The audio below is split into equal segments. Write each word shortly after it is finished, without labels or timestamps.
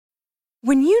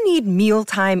When you need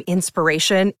mealtime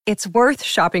inspiration, it's worth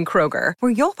shopping Kroger,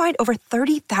 where you'll find over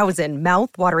 30,000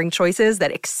 mouth-watering choices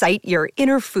that excite your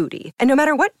inner foodie. And no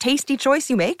matter what tasty choice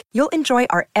you make, you'll enjoy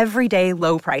our everyday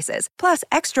low prices, plus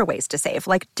extra ways to save,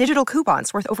 like digital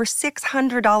coupons worth over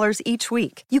 $600 each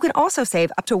week. You can also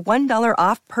save up to $1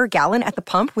 off per gallon at the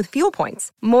pump with fuel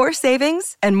points. More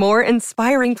savings and more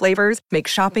inspiring flavors make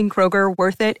shopping Kroger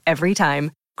worth it every time.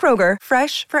 Kroger,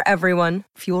 fresh for everyone.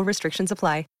 Fuel restrictions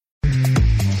apply.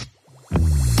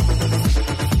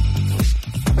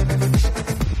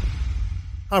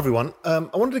 Hi everyone, I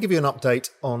wanted to give you an update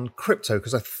on crypto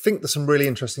because I think there's some really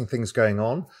interesting things going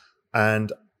on,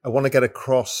 and I want to get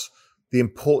across the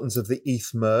importance of the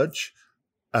ETH merge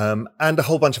and a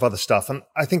whole bunch of other stuff, and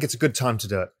I think it's a good time to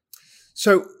do it.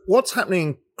 So what's happening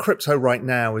in crypto right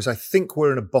now is I think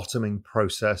we're in a bottoming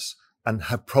process and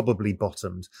have probably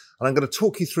bottomed, and I'm going to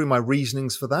talk you through my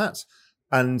reasonings for that,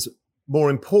 and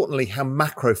more importantly, how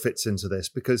macro fits into this,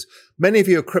 because many of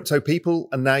you are crypto people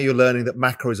and now you're learning that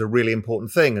macro is a really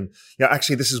important thing. And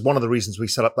actually, this is one of the reasons we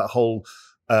set up that whole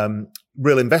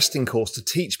real investing course to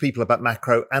teach people about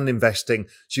macro and investing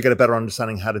so you get a better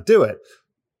understanding how to do it.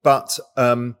 But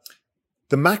the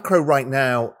macro right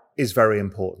now is very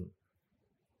important.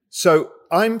 So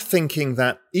I'm thinking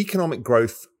that economic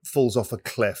growth falls off a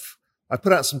cliff. I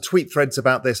put out some tweet threads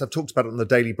about this. I've talked about it on the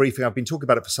daily briefing. I've been talking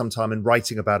about it for some time and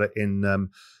writing about it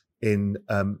in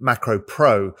Macro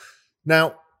Pro.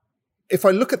 Now, if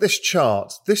I look at this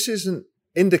chart, this is an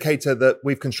indicator that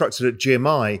we've constructed at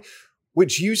GMI,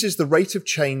 which uses the rate of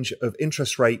change of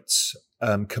interest rates,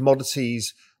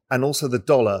 commodities, and also the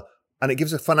dollar. And it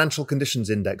gives a financial conditions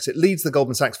index. It leads the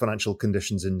Goldman Sachs Financial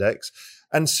Conditions Index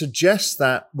and suggests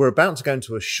that we're about to go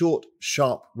into a short,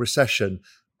 sharp recession,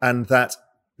 and that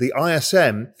the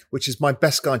ISM, which is my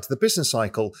best guide to the business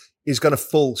cycle, is going to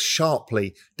fall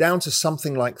sharply down to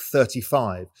something like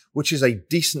 35, which is a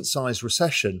decent sized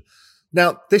recession.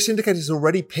 Now, this indicator is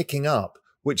already picking up,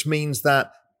 which means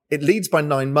that it leads by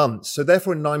 9 months. So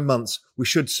therefore, in 9 months, we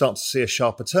should start to see a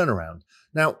sharper turnaround.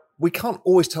 Now, we can't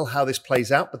always tell how this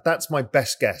plays out, but that's my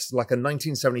best guess, like a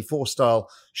 1974 style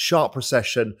sharp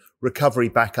recession, recovery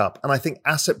back up. And I think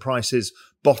asset prices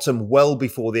bottom well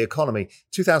before the economy.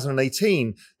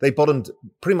 2018, they bottomed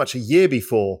pretty much a year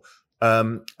before.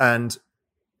 And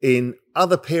in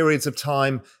other periods of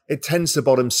time, it tends to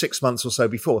bottom 6 months or so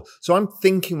before. So I'm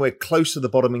thinking we're close to the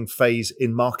bottoming phase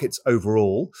in markets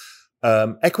overall.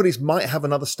 Equities might have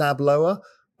another stab lower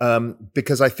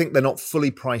because I think they're not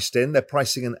fully priced in. They're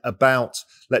pricing in about,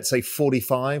 let's say,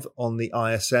 45 on the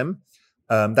ISM.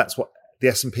 That's what the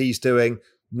S&P is doing.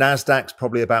 NASDAQ's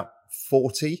probably about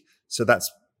 40. So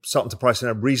that's starting to price in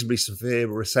a reasonably severe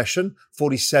recession.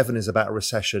 47 is about a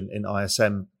recession in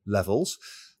ISM levels.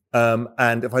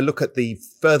 And if I look at the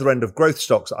further end of growth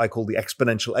stocks, I call the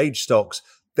exponential age stocks,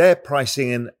 they're pricing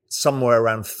in somewhere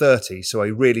around 30. So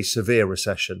a really severe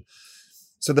recession.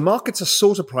 So the markets are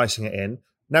sort of pricing it in.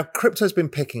 Now, crypto's been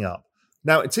picking up.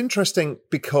 Now, it's interesting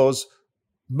because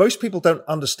most people don't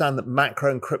understand that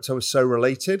macro and crypto are so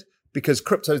related, because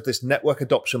crypto is this network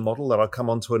adoption model that I'll come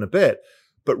onto in a bit.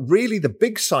 But really, the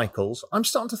big cycles, I'm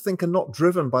starting to think, are not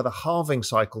driven by the halving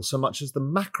cycle so much as the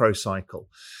macro cycle.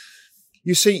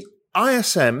 You see,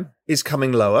 ISM is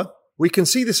coming lower. We can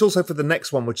see this also for the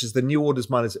next one, which is the new orders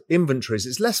minus inventories.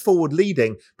 It's less forward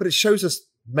leading, but it shows us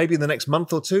maybe in the next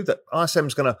month or two that ISM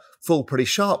is going to fall pretty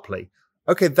sharply.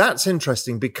 Okay, that's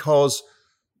interesting because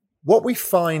what we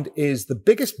find is the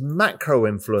biggest macro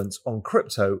influence on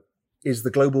crypto is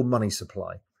the global money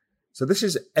supply. So this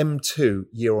is M2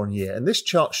 year on year, and this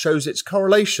chart shows its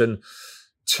correlation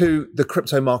to the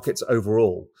crypto markets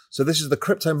overall. So this is the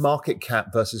crypto market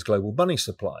cap versus global money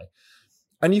supply.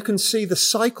 And you can see the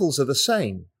cycles are the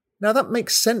same. Now that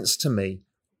makes sense to me.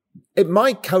 It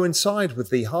might coincide with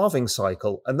the halving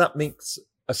cycle, and that makes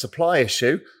a supply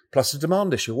issue plus a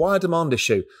demand issue. Why a demand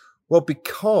issue? Well,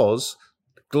 because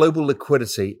global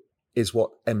liquidity is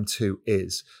what M2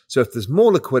 is. So if there's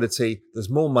more liquidity, there's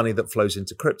more money that flows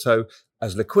into crypto.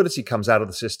 As liquidity comes out of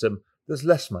the system, there's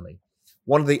less money.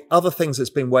 One of the other things that's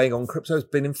been weighing on crypto has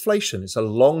been inflation. It's a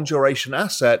long duration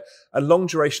asset, and long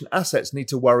duration assets need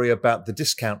to worry about the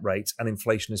discount rate, and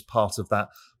inflation is part of that,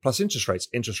 plus interest rates.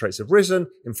 Interest rates have risen,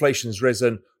 inflation has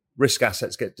risen, risk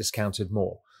assets get discounted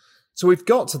more. So we've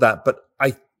got to that, but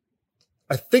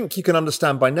I think you can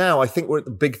understand by now, I think we're at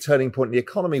the big turning point in the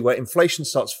economy where inflation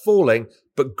starts falling,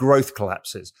 but growth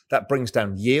collapses. That brings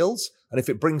down yields. And if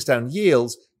it brings down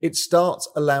yields, it starts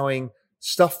allowing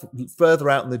stuff further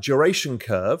out in the duration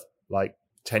curve, like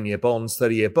 10-year bonds,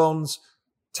 30-year bonds,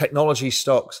 technology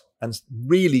stocks, and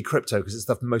really crypto, because it's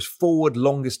the most forward,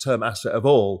 longest term asset of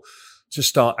all, to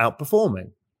start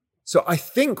outperforming. So I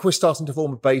think we're starting to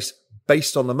form a base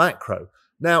based on the macro.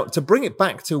 Now, to bring it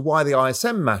back to why the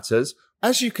ISM matters,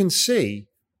 as you can see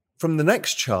from the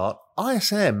next chart,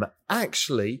 ISM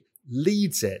actually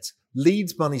leads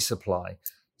money supply.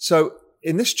 So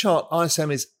in this chart,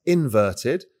 ISM is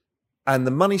inverted and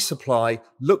the money supply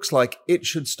looks like it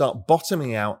should start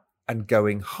bottoming out and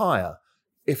going higher.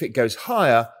 If it goes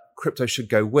higher, crypto should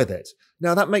go with it.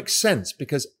 Now that makes sense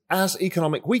because as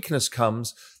economic weakness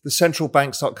comes, the central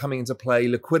banks start coming into play,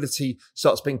 liquidity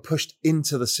starts being pushed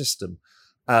into the system.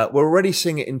 We're already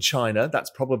seeing it in China. That's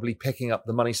probably picking up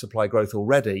the money supply growth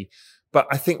already, but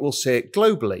I think we'll see it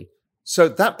globally. So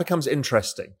that becomes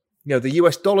interesting. You know, the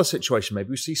US dollar situation,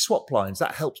 maybe we see swap lines,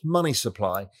 that helps money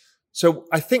supply. So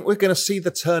I think we're going to see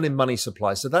the turn in money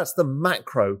supply. So that's the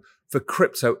macro for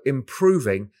crypto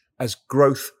improving as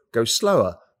growth goes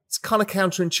slower. It's kind of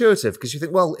counterintuitive because you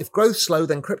think, well, if growth's slow,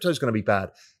 then crypto is going to be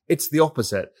bad. It's the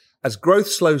opposite. As growth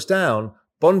slows down,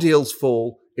 bond yields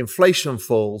fall, inflation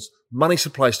falls, money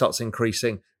supply starts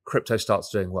increasing, crypto starts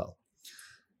doing well.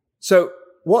 So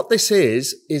what this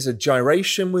is a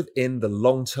gyration within the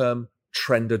long-term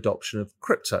trend adoption of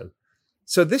crypto.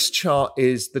 So this chart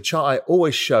is the chart I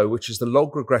always show, which is the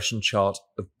log regression chart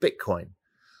of Bitcoin.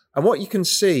 And what you can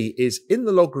see is in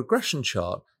the log regression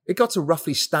chart, it got to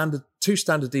roughly two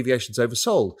standard deviations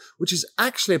oversold, which is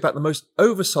actually about the most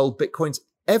oversold Bitcoin's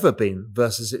ever been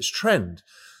versus its trend.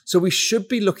 So we should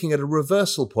be looking at a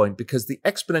reversal point because the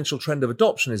exponential trend of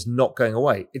adoption is not going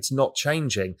away. It's not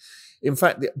changing. In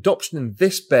fact, the adoption in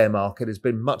this bear market has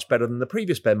been much better than the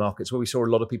previous bear markets where we saw a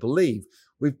lot of people leave.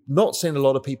 We've not seen a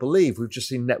lot of people leave. We've just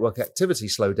seen network activity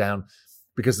slow down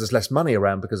because there's less money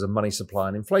around because of money supply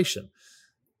and inflation.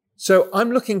 So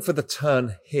I'm looking for the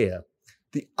turn here.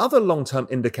 The other long-term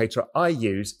indicator I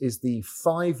use is the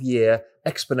 5-year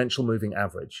exponential moving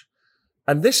average.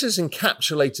 And this has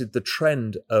encapsulated the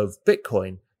trend of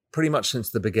Bitcoin pretty much since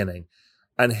the beginning.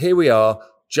 And here we are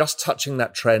just touching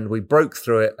that trend. We broke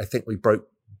through it. I think we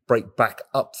break back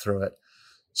up through it.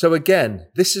 So again,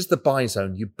 this is the buy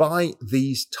zone. You buy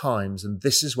these times and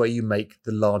this is where you make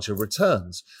the larger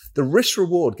returns. The risk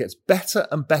reward gets better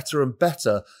and better and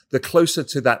better the closer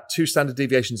to that 2 standard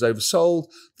deviations oversold,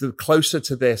 the closer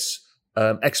to this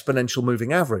exponential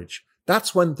moving average.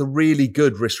 That's when the really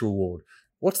good risk reward.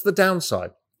 What's the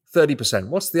downside? 30%.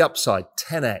 What's the upside?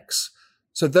 10x.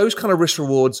 So those kind of risk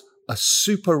rewards are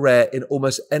super rare in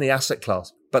almost any asset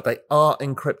class, but they are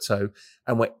in crypto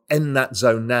and we're in that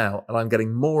zone now and I'm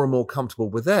getting more and more comfortable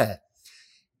with there.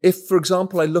 If, for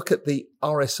example, I look at the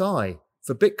RSI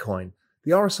for Bitcoin,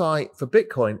 the RSI for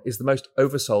Bitcoin is the most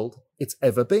oversold it's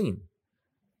ever been.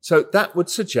 So that would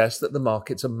suggest that the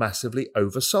markets are massively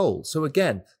oversold. So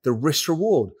again, the risk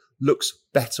reward looks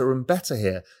better and better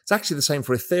here. It's actually the same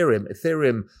for Ethereum.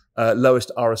 Ethereum,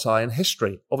 lowest RSI in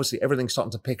history. Obviously, everything's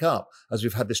starting to pick up as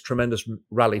we've had this tremendous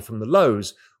rally from the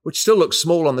lows, which still looks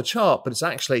small on the chart, but it's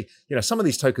actually, some of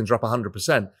these tokens are up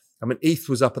 100%. I mean, ETH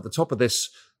was up at the top of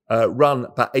this run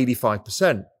about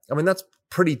 85%. I mean, that's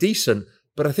pretty decent,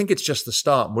 but I think it's just the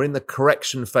start. We're in the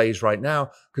correction phase right now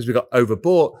because we got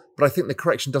overbought, but I think the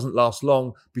correction doesn't last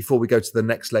long before we go to the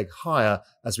next leg higher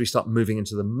as we start moving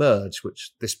into the merge,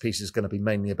 which this piece is going to be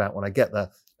mainly about when I get there.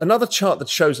 Another chart that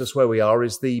shows us where we are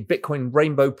is the Bitcoin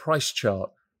rainbow price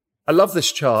chart. I love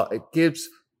this chart. It gives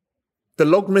the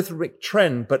logarithmic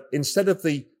trend, but instead of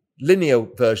the linear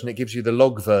version, it gives you the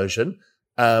log version,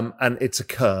 and it's a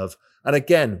curve. And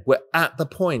again, we're at the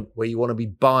point where you want to be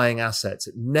buying assets.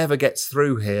 It never gets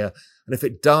through here. And if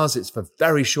it does, it's for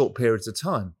very short periods of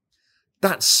time.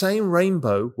 That same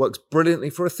rainbow works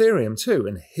brilliantly for Ethereum too.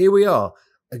 And here we are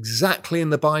exactly in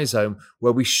the buy zone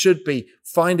where we should be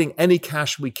finding any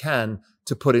cash we can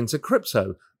to put into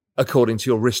crypto according to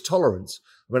your risk tolerance.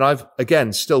 I mean, I've,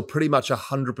 again, still pretty much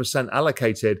 100%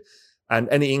 allocated. And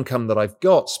any income that I've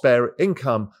got, spare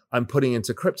income, I'm putting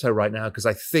into crypto right now because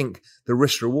I think the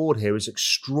risk reward here is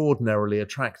extraordinarily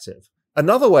attractive.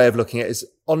 Another way of looking at it is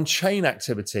on-chain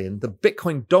activity, and the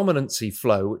Bitcoin dominancy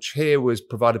flow, which here was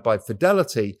provided by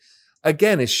Fidelity,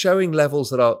 again, is showing levels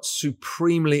that are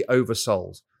supremely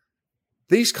oversold.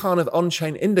 These kind of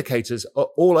on-chain indicators are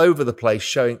all over the place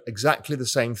showing exactly the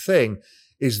same thing,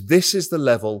 is this is the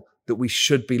level that we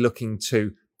should be looking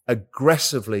to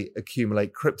aggressively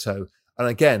accumulate crypto. And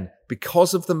again,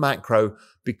 because of the macro,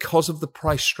 because of the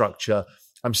price structure,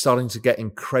 I'm starting to get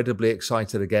incredibly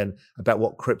excited again about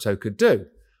what crypto could do.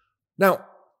 Now,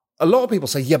 a lot of people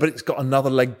say, yeah, but it's got another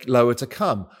leg lower to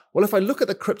come. Well, if I look at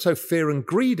the crypto fear and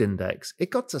greed index,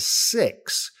 it got to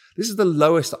 6. This is the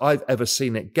lowest I've ever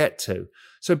seen it get to.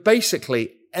 So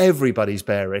basically, everybody's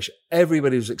bearish.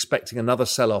 Everybody was expecting another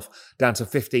sell-off down to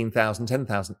 15,000,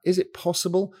 10,000. Is it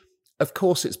possible? Of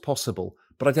course it's possible,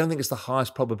 but I don't think it's the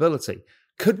highest probability.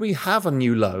 Could we have a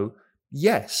new low?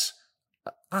 Yes.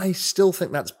 I still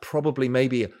think that's probably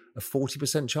maybe a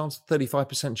 40% chance,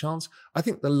 35% chance. I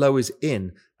think the low is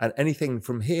in, and anything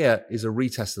from here is a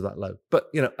retest of that low.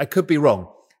 But, I could be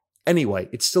wrong. Anyway,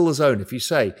 it's still a zone. If you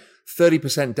say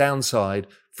 30% downside,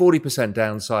 40%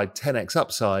 downside, 10x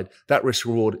upside, that risk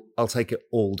reward, I'll take it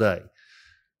all day.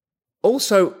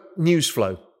 Also, news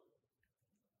flow.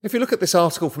 If you look at this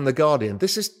article from The Guardian,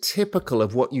 this is typical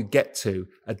of what you get to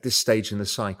at this stage in the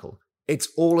cycle. It's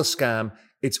all a scam.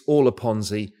 It's all a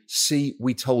Ponzi. See,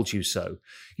 we told you so.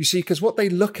 You see, because what they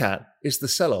look at is the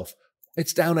sell-off.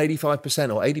 It's down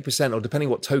 85% or 80%, or depending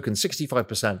what token,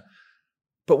 65%.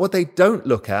 But what they don't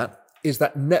look at is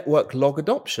that network log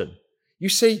adoption. You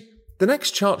see, the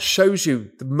next chart shows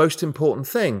you the most important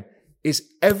thing is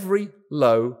every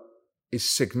low is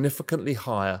significantly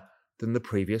higher than the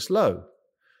previous low.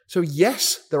 So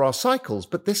yes, there are cycles,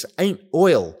 but this ain't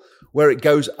oil where it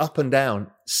goes up and down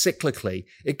cyclically.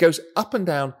 It goes up and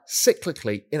down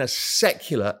cyclically in a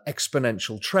secular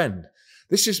exponential trend.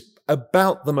 This is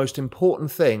about the most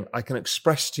important thing I can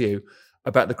express to you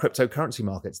about the cryptocurrency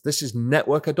markets. This is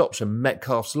network adoption,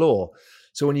 Metcalfe's law.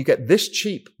 So when you get this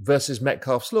cheap versus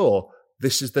Metcalfe's law,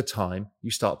 this is the time you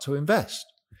start to invest.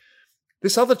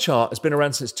 This other chart has been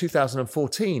around since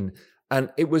 2014, and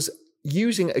it was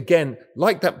using, again,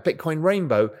 like that Bitcoin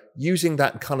rainbow, using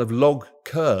that kind of log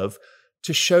curve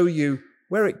to show you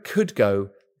where it could go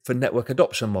for network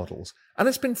adoption models. And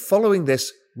it's been following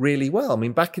this really well. I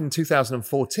mean, back in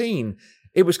 2014,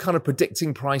 it was kind of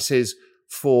predicting prices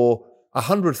for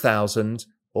 100,000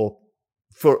 or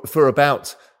for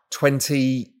about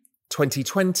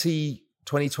 2020,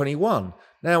 2021.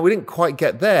 Now, we didn't quite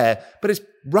get there, but it's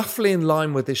roughly in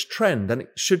line with this trend, and it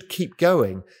should keep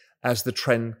going as the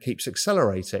trend keeps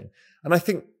accelerating. And I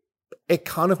think it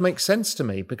kind of makes sense to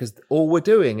me because all we're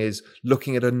doing is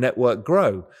looking at a network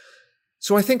grow.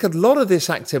 So I think a lot of this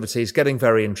activity is getting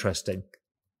very interesting.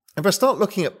 If I start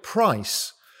looking at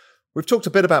price, we've talked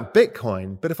a bit about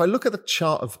Bitcoin, but if I look at the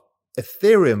chart of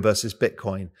Ethereum versus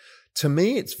Bitcoin, to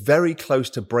me, it's very close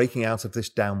to breaking out of this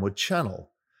downward channel.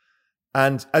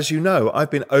 And as you know, I've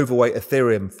been overweight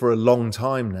Ethereum for a long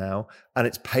time now, and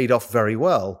it's paid off very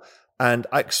well. And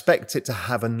I expect it to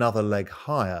have another leg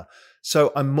higher.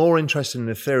 So I'm more interested in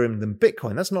Ethereum than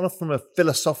Bitcoin. That's not from a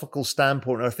philosophical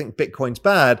standpoint, or I think Bitcoin's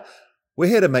bad. We're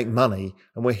here to make money,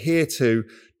 and we're here to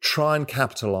try and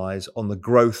capitalize on the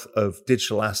growth of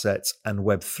digital assets and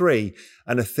Web3.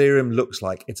 And Ethereum looks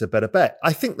like it's a better bet.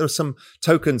 I think there's some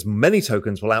tokens, many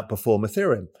tokens will outperform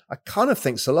Ethereum. I kind of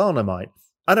think Solana might.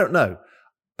 I don't know.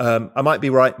 I might be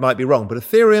right, might be wrong. But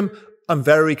Ethereum, I'm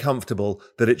very comfortable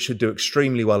that it should do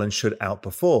extremely well and should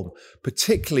outperform,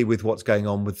 particularly with what's going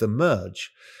on with the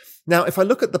merge. Now, if I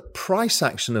look at the price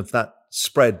action of that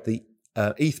spread, the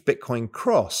ETH Bitcoin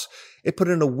cross, it put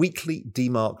in a weekly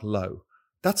DMARC low.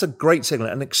 That's a great signal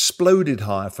and exploded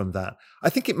higher from that. I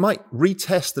think it might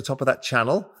retest the top of that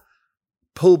channel,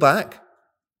 pull back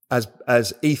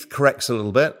as ETH corrects a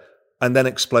little bit, and then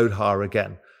explode higher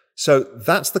again. So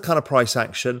that's the kind of price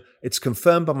action. It's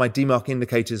confirmed by my DMARC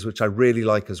indicators, which I really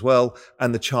like as well,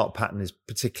 and the chart pattern is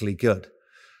particularly good.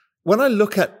 When I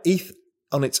look at ETH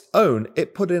on its own,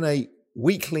 it put in a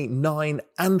weekly 9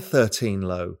 and 13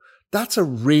 low. That's a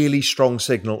really strong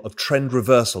signal of trend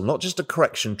reversal, not just a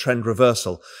correction, trend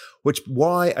reversal, which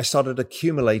why I started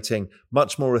accumulating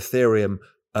much more Ethereum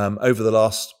over the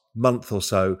last month or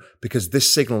so, because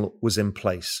this signal was in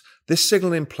place. This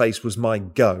signal in place was my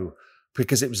go,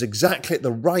 because it was exactly at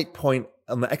the right point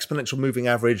on the exponential moving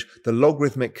average, the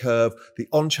logarithmic curve, the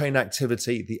on-chain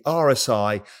activity, the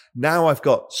RSI. Now I've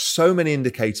got so many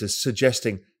indicators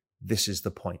suggesting this is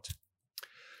the point.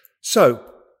 So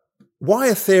why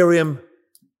Ethereum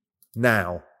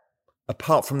now,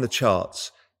 apart from the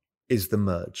charts, is the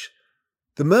merge.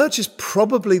 The merge is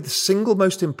probably the single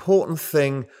most important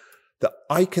thing that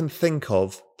I can think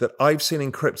of that I've seen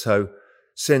in crypto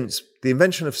since the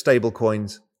invention of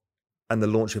stablecoins and the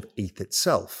launch of ETH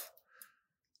itself.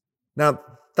 Now,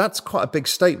 that's quite a big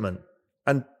statement,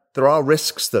 and there are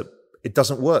risks that it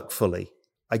doesn't work fully.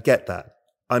 I get that.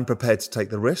 I'm prepared to take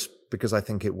the risk because I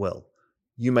think it will.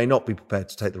 You may not be prepared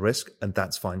to take the risk, and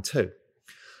that's fine too.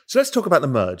 So let's talk about the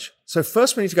merge. So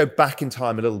first we need to go back in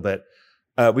time a little bit.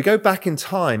 We go back in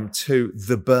time to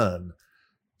the burn.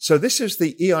 So this is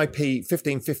the EIP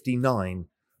 1559,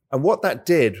 and what that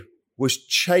did was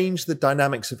change the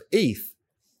dynamics of ETH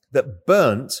that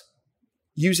burnt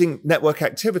using network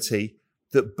activity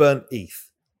that burnt ETH.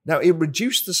 Now, it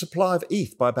reduced the supply of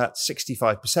ETH by about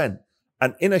 65%.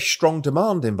 And in a strong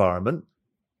demand environment,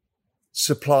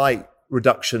 supply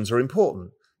reductions are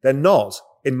important. They're not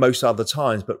in most other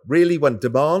times, but really when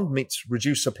demand meets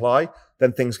reduced supply,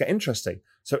 then things get interesting.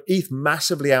 So ETH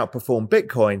massively outperformed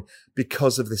Bitcoin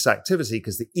because of this activity,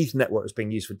 because the ETH network is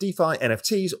being used for DeFi,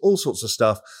 NFTs, all sorts of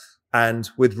stuff. And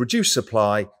with reduced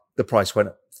supply, the price went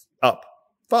up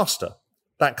faster.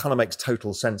 That kind of makes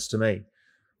total sense to me.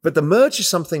 But the merge is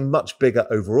something much bigger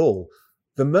overall.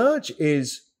 The merge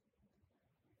is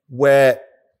where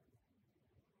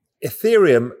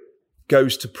Ethereum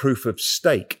goes to proof of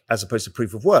stake as opposed to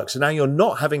proof of work. So now you're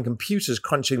not having computers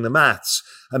crunching the maths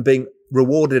and being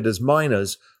rewarded as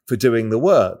miners for doing the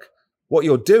work. What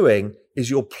you're doing is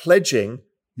you're pledging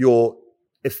your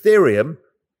Ethereum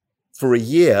for a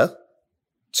year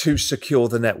to secure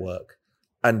the network.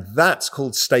 And that's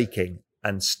called staking.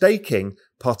 And staking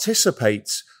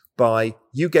participates by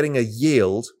you getting a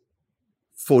yield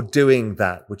for doing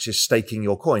that, which is staking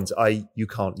your coins, i.e. you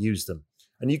can't use them,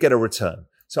 and you get a return.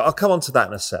 So I'll come on to that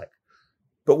in a sec.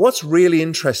 But what's really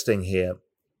interesting here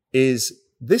is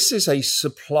this is a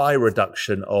supply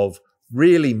reduction of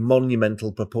really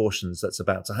monumental proportions that's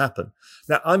about to happen.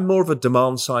 Now, I'm more of a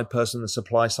demand side person than a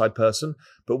supply side person,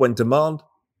 but when demand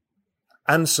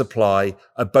and supply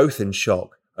are both in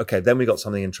shock, okay, then we got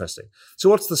something interesting. So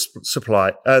what's the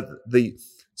supply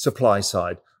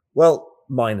side? Well,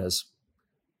 miners.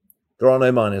 There are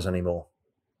no miners anymore.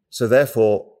 So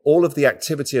therefore, all of the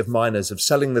activity of miners of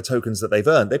selling the tokens that they've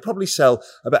earned, they probably sell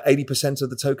about 80% of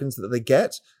the tokens that they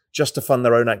get just to fund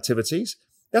their own activities.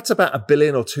 That's about $1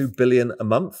 billion or $2 billion a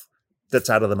month that's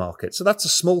out of the market. So that's a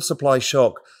small supply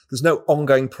shock. There's no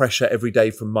ongoing pressure every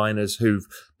day from miners who've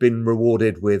been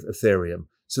rewarded with Ethereum.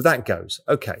 So that goes.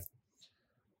 Okay.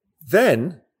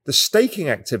 Then the staking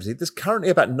activity, there's currently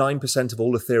about 9% of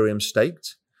all Ethereum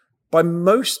staked. By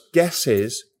most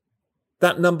guesses,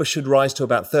 that number should rise to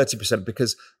about 30%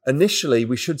 because initially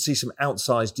we should see some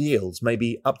outsized yields,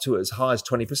 maybe up to as high as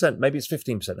 20%, maybe it's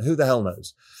 15%. Who the hell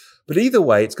knows? But either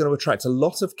way, it's going to attract a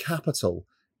lot of capital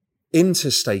into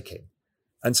staking.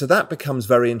 And so that becomes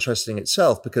very interesting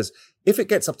itself because if it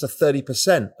gets up to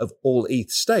 30% of all ETH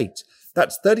staked,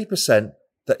 that's 30%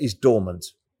 that is dormant.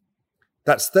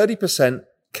 That's 30%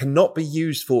 cannot be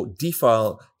used for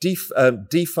DeFi,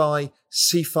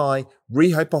 CeFi,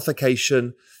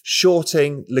 rehypothecation,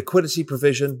 shorting, liquidity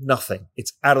provision, nothing.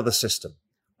 It's out of the system.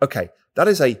 Okay, that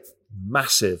is a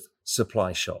massive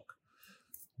supply shock.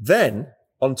 Then,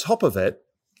 on top of it,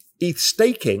 ETH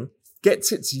staking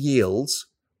gets its yields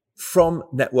from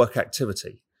network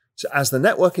activity. So as the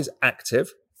network is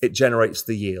active, it generates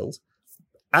the yield.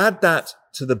 Add that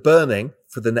to the burning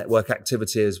for the network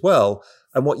activity as well.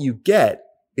 And what you get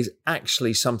is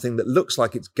actually something that looks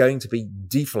like it's going to be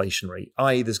deflationary,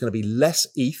 i.e. there's going to be less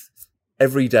ETH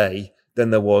every day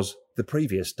than there was the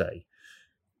previous day.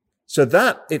 So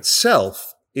that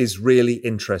itself is really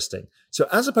interesting. So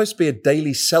as opposed to be a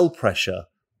daily sell pressure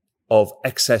of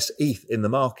excess ETH in the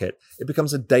market, it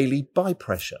becomes a daily buy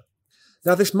pressure.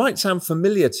 Now, this might sound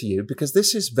familiar to you because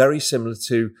this is very similar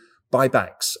to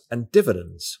buybacks and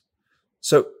dividends.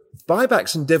 So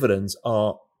buybacks and dividends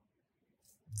are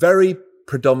very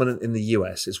predominant in the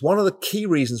US. It's one of the key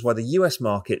reasons why the US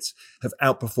markets have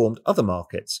outperformed other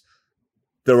markets.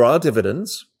 There are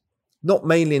dividends, not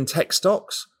mainly in tech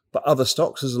stocks, but other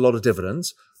stocks, there's a lot of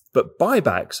dividends. But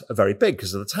buybacks are very big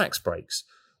because of the tax breaks.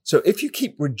 So if you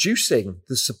keep reducing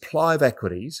the supply of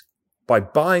equities by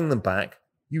buying them back,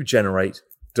 you generate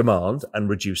demand and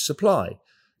reduce supply.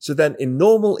 So then in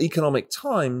normal economic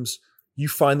times, you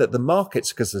find that the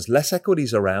markets, because there's less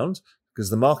equities around, because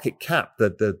the market cap,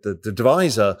 the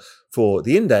divisor for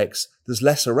the index, there's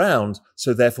less around.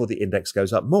 So therefore the index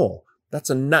goes up more. That's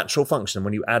a natural function.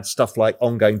 When you add stuff like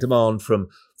ongoing demand from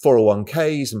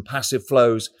 401ks and passive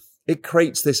flows, it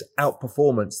creates this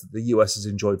outperformance that the US has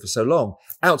enjoyed for so long,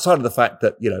 outside of the fact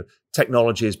that,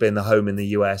 technology has been the home in the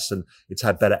US and it's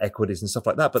had better equities and stuff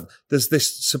like that. But there's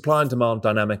this supply and demand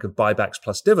dynamic of buybacks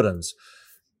plus dividends.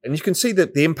 And you can see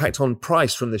that the impact on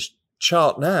price from this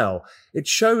chart now, it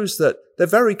shows that they're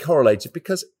very correlated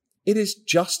because it is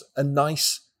just a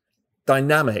nice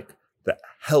dynamic that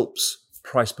helps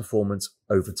price performance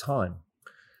over time.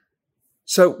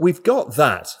 So we've got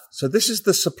that. So this is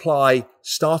the supply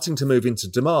starting to move into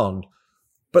demand,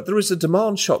 but there is a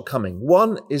demand shock coming.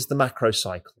 One is the macro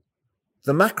cycle.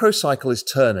 The macro cycle is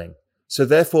turning. So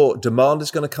therefore demand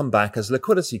is going to come back as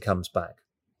liquidity comes back.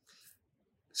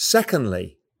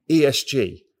 Secondly,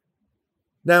 ESG.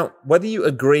 Now, whether you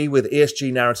agree with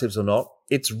ESG narratives or not,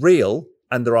 it's real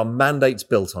and there are mandates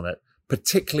built on it,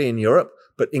 particularly in Europe,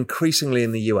 but increasingly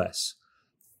in the US.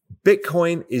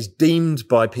 Bitcoin is deemed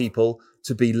by people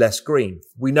to be less green.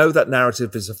 We know that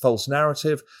narrative is a false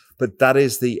narrative, but that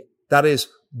is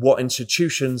what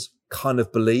institutions kind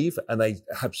of believe, and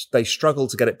they struggle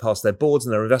to get it past their boards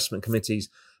and their investment committees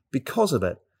because of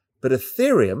it. But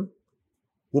Ethereum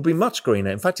will be much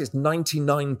greener. In fact, it's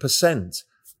 99%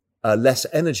 less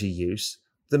energy use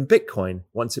than Bitcoin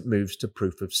once it moves to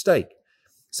proof of stake.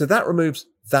 So that removes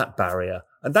that barrier.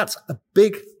 And that's a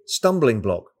big stumbling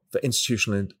block for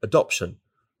institutional adoption.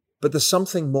 But there's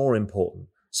something more important,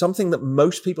 something that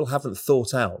most people haven't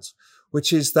thought out,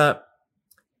 which is that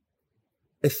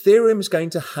Ethereum is going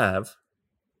to have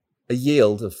a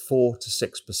yield of 4 to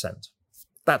 6%.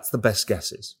 That's the best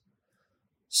guesses.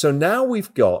 So now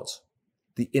we've got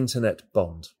the internet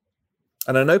bond.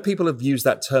 And I know people have used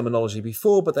that terminology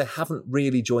before, but they haven't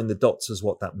really joined the dots as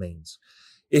what that means.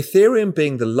 Ethereum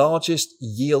being the largest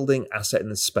yielding asset in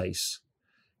the space,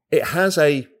 it has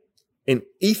in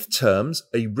ETH terms,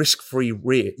 a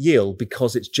risk-free yield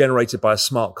because it's generated by a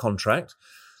smart contract.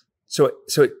 So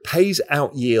it pays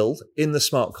out yield in the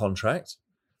smart contract.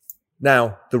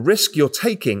 Now, the risk you're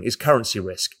taking is currency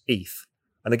risk, ETH.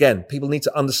 And again, people need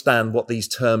to understand what these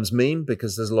terms mean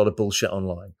because there's a lot of bullshit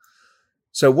online.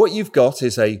 So what you've got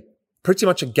is pretty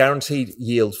much a guaranteed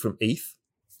yield from ETH.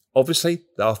 Obviously,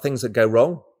 there are things that go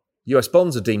wrong. US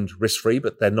bonds are deemed risk-free,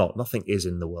 but they're not. Nothing is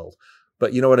in the world.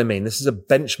 But you know what I mean? This is a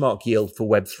benchmark yield for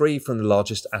Web3 from the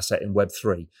largest asset in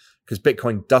Web3 because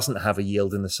Bitcoin doesn't have a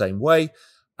yield in the same way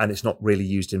and it's not really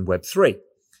used in Web3.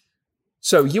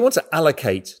 So you want to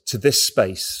allocate to this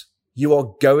space. You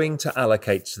are going to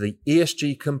allocate to the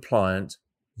ESG compliant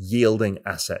yielding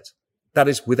asset. That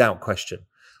is without question.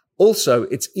 Also,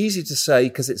 it's easy to say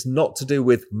because it's not to do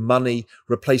with money,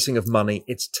 replacing of money.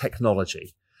 It's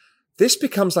technology. This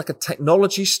becomes like a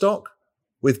technology stock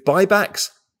with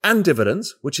buybacks and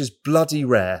dividends, which is bloody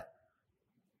rare.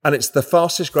 And it's the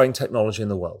fastest growing technology in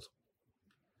the world.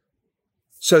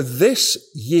 So this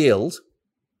yield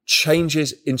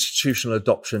changes institutional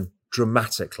adoption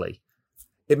dramatically.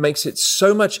 It makes it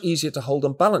so much easier to hold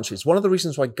on balance sheets. One of the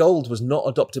reasons why gold was not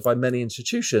adopted by many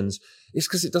institutions is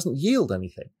because it doesn't yield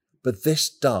anything. But this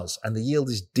does, and the yield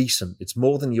is decent. It's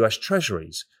more than US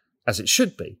treasuries, as it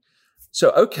should be.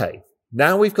 So, okay,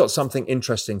 now we've got something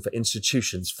interesting for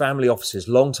institutions, family offices,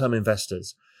 long-term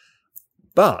investors.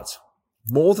 But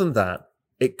more than that,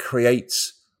 it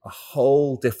creates a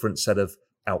whole different set of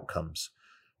outcomes.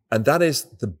 And that is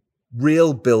the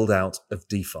real build-out of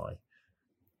DeFi.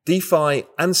 DeFi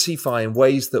and CeFi in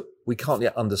ways that we can't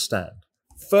yet understand.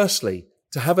 Firstly,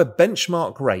 to have a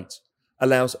benchmark rate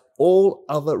allows all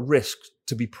other risks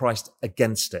to be priced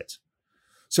against it.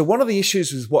 So one of the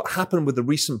issues with what happened with the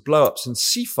recent blowups in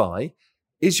CeFi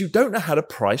is you don't know how to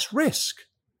price risk.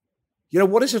 You know,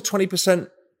 what is a 20%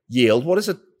 yield? What is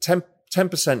a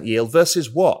 10% yield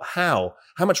versus what? How?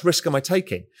 How much risk am I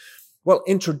taking? Well,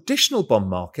 in traditional bond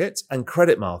markets and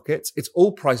credit markets, it's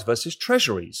all price versus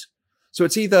treasuries. So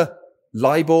it's either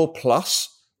LIBOR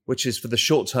plus, which is for the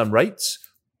short-term rates,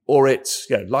 or it's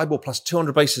LIBOR plus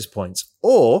 200 basis points,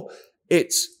 or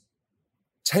it's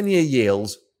 10-year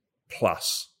yields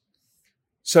plus.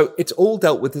 So it's all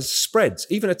dealt with as spreads.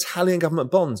 Even Italian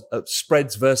government bonds are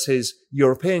spreads versus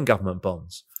European government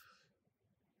bonds.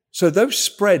 So those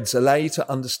spreads allow you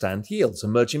to understand yields.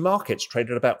 Emerging markets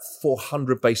trade at about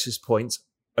 400 basis points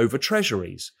over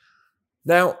treasuries.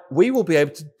 Now, we will be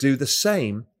able to do the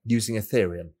same using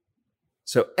Ethereum.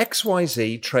 So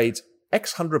XYZ trades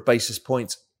X 100 basis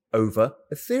points over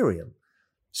Ethereum.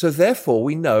 So therefore,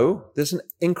 we know there's an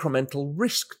incremental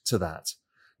risk to that.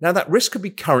 Now, that risk could be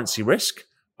currency risk,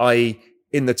 i.e.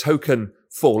 in the token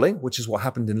falling, which is what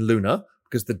happened in Luna,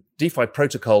 because the DeFi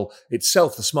protocol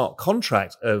itself, the smart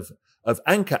contract of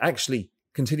Anchor actually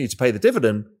continued to pay the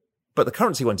dividend, but the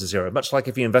currency went to zero, much like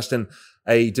if you invest in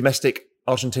a domestic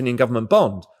Argentinian government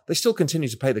bond. They still continue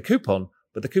to pay the coupon,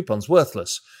 but the coupon's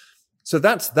worthless. So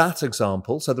that's that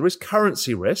example. So there is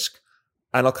currency risk,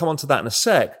 and I'll come on to that in a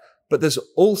sec, but there's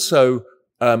also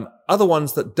other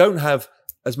ones that don't have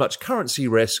as much currency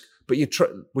risk, but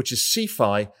which is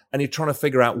CeFi, and you're trying to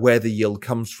figure out where the yield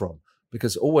comes from,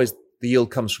 because always the yield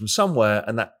comes from somewhere,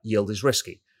 and that yield is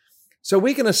risky. So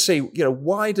we're going to see,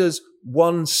 why does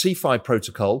one CeFi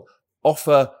protocol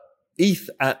offer ETH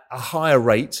at a higher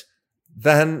rate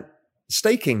than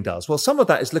staking does? Well, some of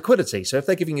that is liquidity. So if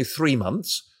they're giving you 3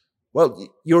 months,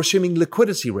 well, you're assuming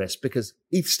liquidity risk because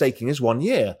ETH staking is 1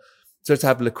 year. So to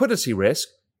have liquidity risk,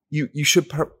 you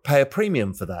should pay a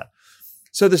premium for that.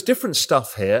 So there's different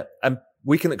stuff here, and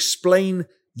we can explain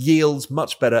yields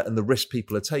much better and the risk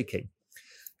people are taking.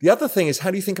 The other thing is,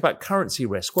 how do you think about currency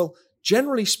risk? Well,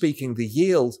 generally speaking, the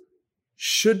yield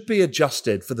should be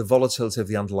adjusted for the volatility of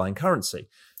the underlying currency.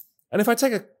 And if I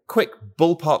take a quick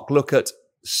ballpark look at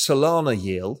Solana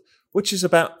yield, which is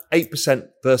about 8%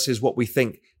 versus what we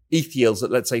think ETH yields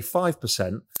at, let's say,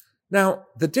 5%. Now,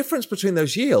 the difference between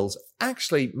those yields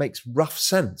actually makes rough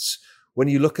sense when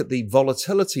you look at the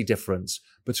volatility difference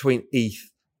between ETH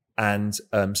and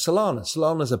Solana.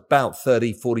 Solana is about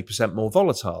 30-40% more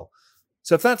volatile.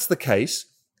 So if that's the case,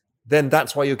 then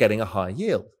that's why you're getting a higher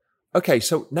yield. Okay,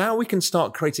 so now we can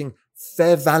start creating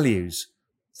fair values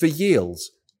for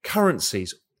yields,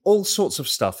 currencies, all sorts of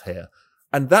stuff here.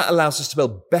 And that allows us to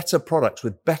build better products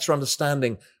with better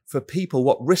understanding for people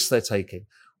what risks they're taking.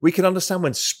 We can understand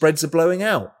when spreads are blowing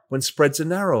out, when spreads are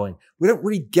narrowing. We don't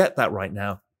really get that right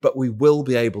now, but we will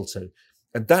be able to.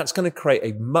 And that's going to create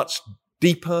a much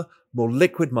deeper, more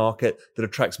liquid market that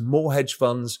attracts more hedge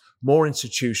funds, more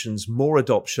institutions, more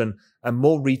adoption, and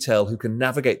more retail who can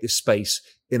navigate this space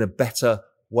in a better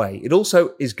way. It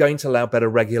also is going to allow better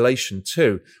regulation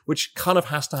too, which kind of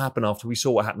has to happen after we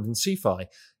saw what happened in CeFi.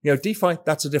 DeFi,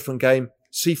 that's a different game.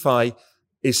 CeFi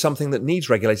is something that needs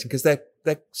regulating because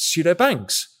they're pseudo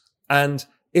banks. And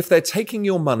if they're taking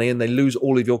your money and they lose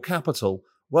all of your capital,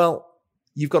 well,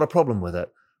 you've got a problem with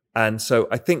it. And so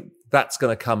I think that's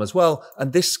going to come as well.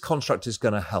 And this construct is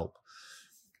going to help.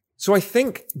 So I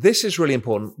think this is really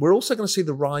important. We're also going to see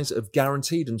the rise of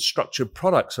guaranteed and structured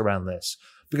products around this.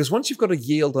 Because once you've got a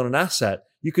yield on an asset,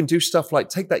 you can do stuff like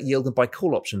take that yield and buy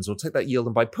call options or take that yield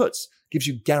and buy puts. Gives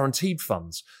you guaranteed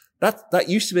funds. That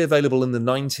used to be available in the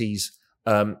 90s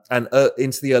and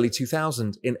into the early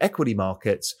 2000s in equity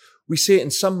markets. We see it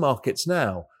in some markets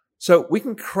now. So we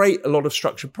can create a lot of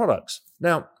structured products.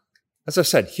 Now, as I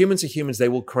said, humans are humans. They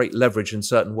will create leverage in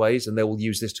certain ways and they will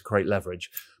use this to create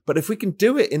leverage. But if we can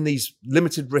do it in these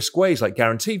limited risk ways like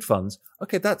guaranteed funds,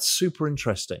 okay, that's super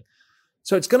interesting.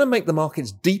 So it's going to make the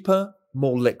markets deeper,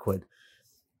 more liquid.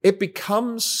 It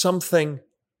becomes something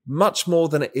much more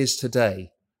than it is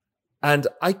today. And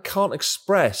I can't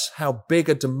express how big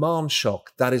a demand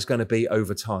shock that is going to be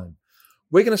over time.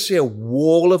 We're going to see a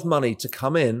wall of money to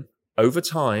come in over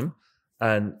time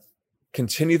and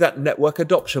continue that network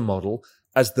adoption model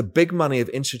as the big money of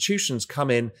institutions come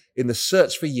in the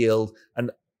search for yield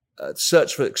and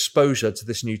search for exposure to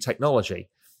this new technology.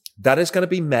 That is going to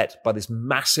be met by this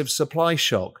massive supply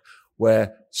shock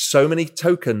where so many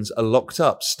tokens are locked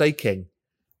up staking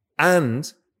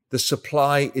and the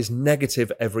supply is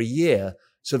negative every year.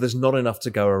 So there's not enough to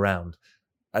go around.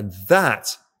 And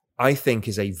that, I think,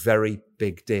 is a very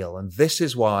big deal. And this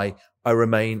is why I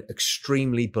remain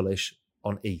extremely bullish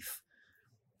on ETH.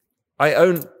 I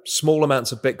own small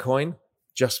amounts of Bitcoin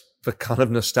just for kind of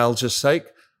nostalgia's sake.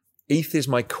 ETH is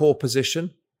my core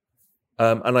position.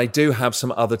 And I do have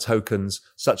some other tokens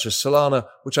such as Solana,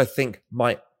 which I think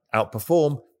might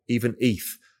outperform even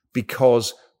ETH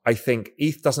because I think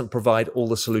ETH doesn't provide all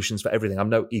the solutions for everything. I'm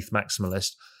no ETH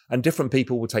maximalist and different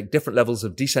people will take different levels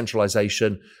of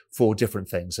decentralization for different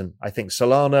things. And I think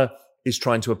Solana is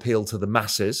trying to appeal to the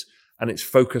masses and it's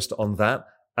focused on that.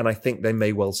 And I think they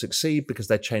may well succeed because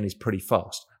their chain is pretty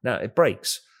fast. Now it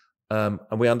breaks. And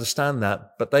we understand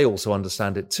that, but they also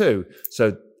understand it too.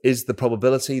 So is the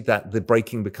probability that the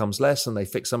breaking becomes less and they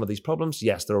fix some of these problems?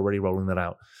 Yes, they're already rolling that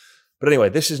out. But anyway,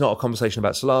 this is not a conversation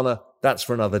about Solana. That's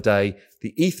for another day.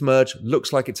 The ETH merge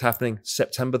looks like it's happening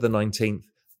September the 19th.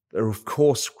 There are, of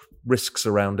course, risks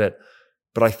around it.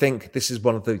 But I think this is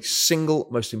one of the single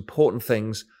most important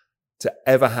things to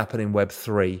ever happen in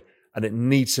Web3. And it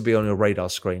needs to be on your radar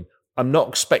screen. I'm not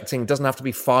expecting, it doesn't have to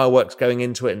be fireworks going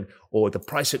into it or the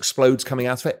price explodes coming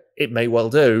out of it. It may well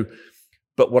do.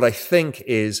 But what I think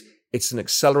is it's an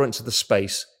accelerant to the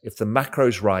space. If the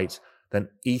macro's right, then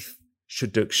ETH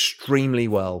should do extremely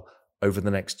well over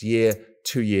the next year,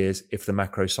 2 years, if the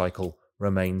macro cycle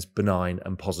remains benign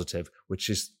and positive, which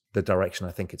is the direction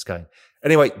I think it's going.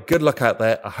 Anyway, good luck out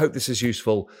there. I hope this is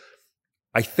useful.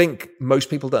 I think most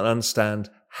people don't understand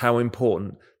how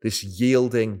important this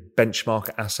yielding benchmark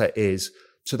asset is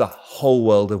to the whole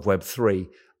world of Web3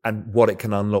 and what it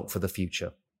can unlock for the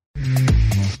future.